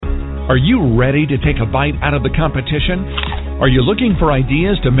Are you ready to take a bite out of the competition? Are you looking for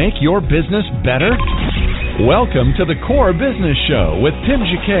ideas to make your business better? Welcome to the Core Business Show with Tim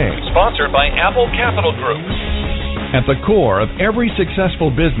Jacquet, sponsored by Apple Capital Group. At the core of every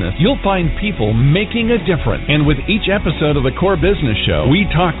successful business, you'll find people making a difference. And with each episode of the Core Business Show, we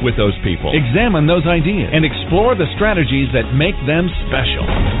talk with those people, examine those ideas, and explore the strategies that make them special.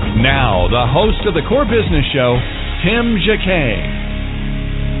 Now, the host of the Core Business Show, Tim Jacquet.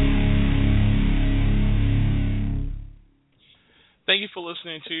 Thank you for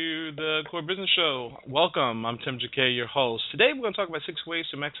listening to the Core Business Show. Welcome. I'm Tim Jacquet, your host. Today we're going to talk about 6 ways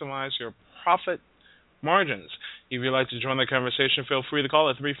to maximize your profit margins. If you'd like to join the conversation, feel free to call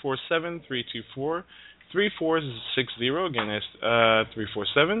at 347-324-3460. Again, that's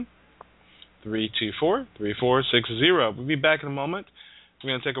 347-324-3460. We'll be back in a moment.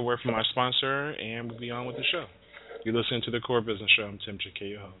 We're going to take a word from our sponsor, and we'll be on with the show. You're listening to the Core Business Show. I'm Tim Jacquet,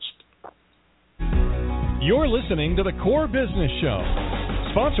 your host. You're listening to the Core Business Show,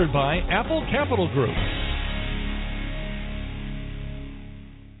 sponsored by Apple Capital Group.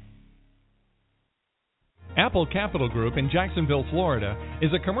 Apple Capital Group in Jacksonville, Florida,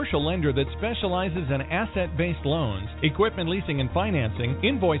 is a commercial lender that specializes in asset-based loans, equipment leasing and financing,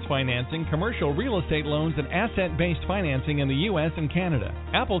 invoice financing, commercial real estate loans, and asset-based financing in the U.S. and Canada.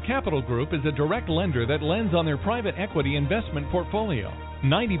 Apple Capital Group is a direct lender that lends on their private equity investment portfolio.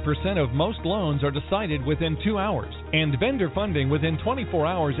 90% of most loans are decided within 2 hours, and vendor funding within 24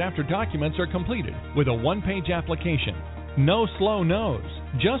 hours after documents are completed, with a one-page application. No slow no's,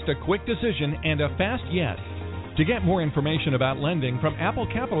 just a quick decision and a fast yes. To get more information about lending from Apple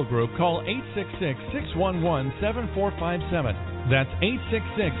Capital Group, call 866-611-7457. That's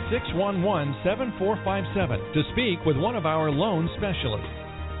 866-611-7457 to speak with one of our loan specialists.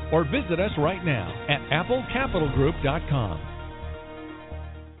 Or visit us right now at applecapitalgroup.com.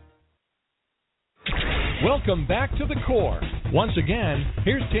 Welcome back to the Core. Once again,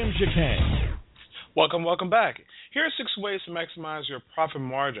 here's Tim Jacquet. Welcome back. Here are 6 ways to maximize your profit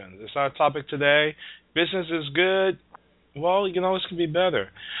margins. It's our topic today. Business is good. Well, you can always be better.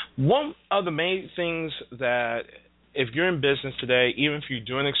 One of the main things that if you're in business today, even if you're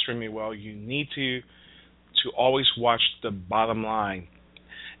doing extremely well, you need to always watch the bottom line.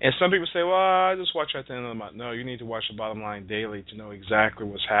 And some people say, well, I just watch at the end of the month. No, you need to watch the bottom line daily to know exactly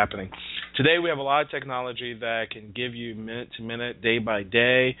what's happening. Today we have a lot of technology that can give you minute-to-minute,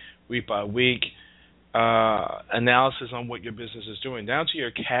 day-by-day, week-by-week analysis on what your business is doing, down to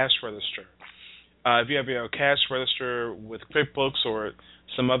your cash register. If you have your cash register with QuickBooks or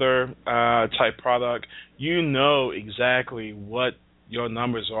some other type product, you know exactly what your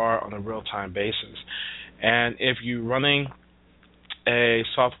numbers are on a real-time basis. And if you're running a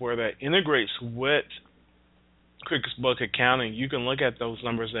software that integrates with QuickBooks accounting, you can look at those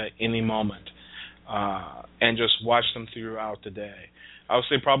numbers at any moment and just watch them throughout the day. I would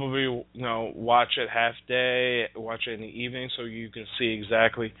say probably watch it half day, watch it in the evening, so you can see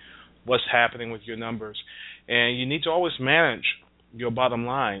exactly what's happening with your numbers. And you need to always manage your bottom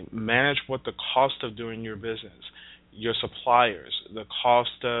line. Manage what the cost of doing your business, your suppliers, the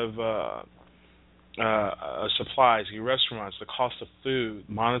cost of supplies, your restaurants, the cost of food.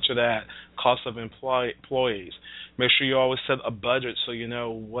 Monitor that. Cost of employees. Make sure you always set a budget so you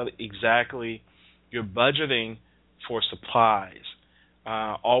know what exactly you're budgeting for supplies.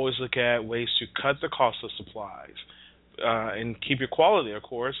 Always look at ways to cut the cost of supplies and keep your quality, of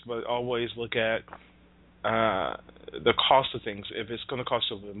course, but always look at the cost of things. If it's going to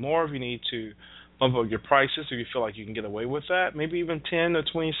cost a little bit more, if you need to bump up your prices, if you feel like you can get away with that, maybe even 10 or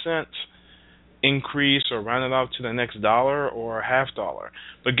 20 cents increase or round it out to the next dollar or $0.50.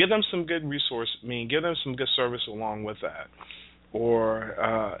 But give them some good give them some good service along with that. Or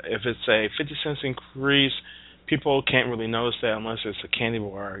if it's a 50 cents increase, people can't really notice that unless it's a candy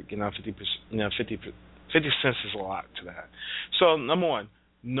bar. 50 cents is a lot to that. So number one,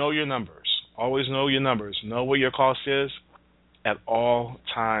 know your numbers. Always know your numbers. Know what your cost is at all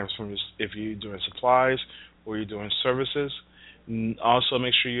times. If you're doing supplies or you're doing services. Also,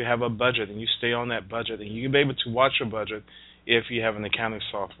 make sure you have a budget and you stay on that budget, and you can be able to watch your budget if you have an accounting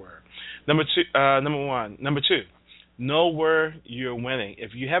software. Number two, know where you're winning.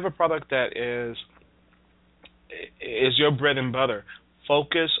 If you have a product that is your bread and butter,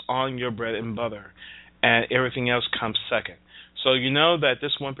 focus on your bread and butter, and everything else comes second. So you know that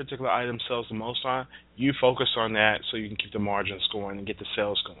this one particular item sells the most on, you focus on that so you can keep the margins going and get the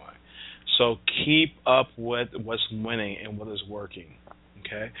sales going. So keep up with what's winning and what is working.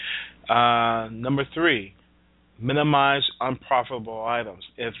 Okay. Number 3, minimize unprofitable items.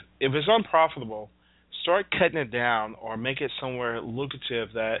 If it's unprofitable, start cutting it down or make it somewhere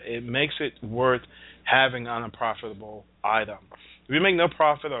lucrative that it makes it worth having on a profitable item. If you make no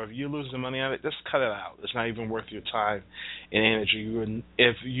profit or if you lose the money on it, just cut it out. It's not even worth your time and energy.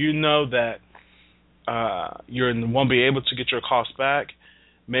 If you know that you won't be able to get your costs back,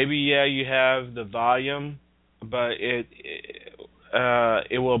 maybe, you have the volume, but it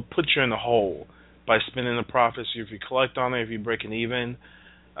will put you in a hole by spending the profits. If you collect on it, if you break it even,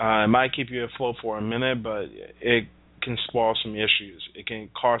 it might keep you afloat for a minute, but it can spoil some issues. It can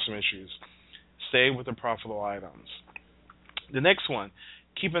cause some issues. Stay with the profitable items. The next one,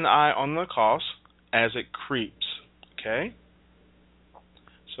 keep an eye on the cost as it creeps. Okay?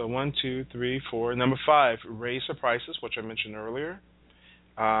 So 1, 2, 3, 4. Number 5, raise the prices, which I mentioned earlier.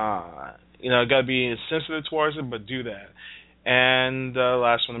 Got to be sensitive towards it, but do that. And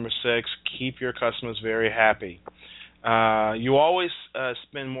last one, number 6, keep your customers very happy. You always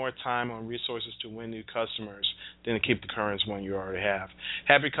spend more time on resources to win new customers than to keep the current one you already have.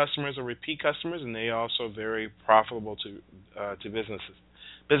 Happy customers are repeat customers, and they are also very profitable to businesses.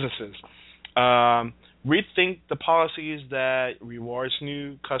 Rethink the policies that rewards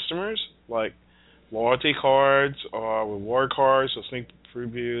new customers, like loyalty cards or reward cards, or sneak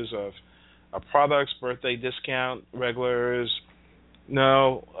previews of products, birthday discount, regulars,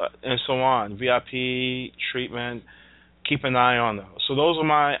 and so on. VIP treatment. Keep an eye on those. So those are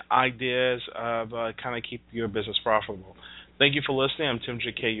my ideas of kind of keep your business profitable. Thank you for listening. I'm Tim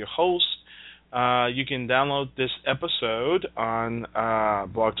JK, your host. You can download this episode on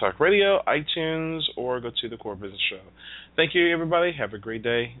Blog Talk Radio, iTunes, or go to the Core Business Show. Thank you, everybody. Have a great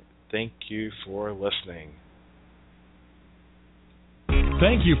day. Thank you for listening.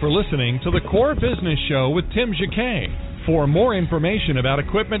 Thank you for listening to the Core Business Show with Tim JK. For more information about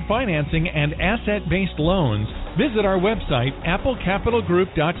equipment financing and asset-based loans, visit our website,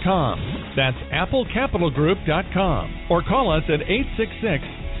 applecapitalgroup.com. That's applecapitalgroup.com. Or call us at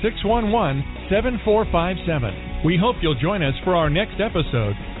 866-611-7457. We hope you'll join us for our next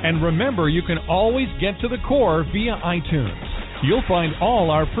episode. And remember, you can always get to the core via iTunes. You'll find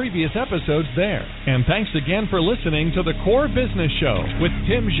all our previous episodes there. And thanks again for listening to the Core Business Show with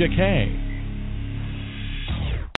Tim JK.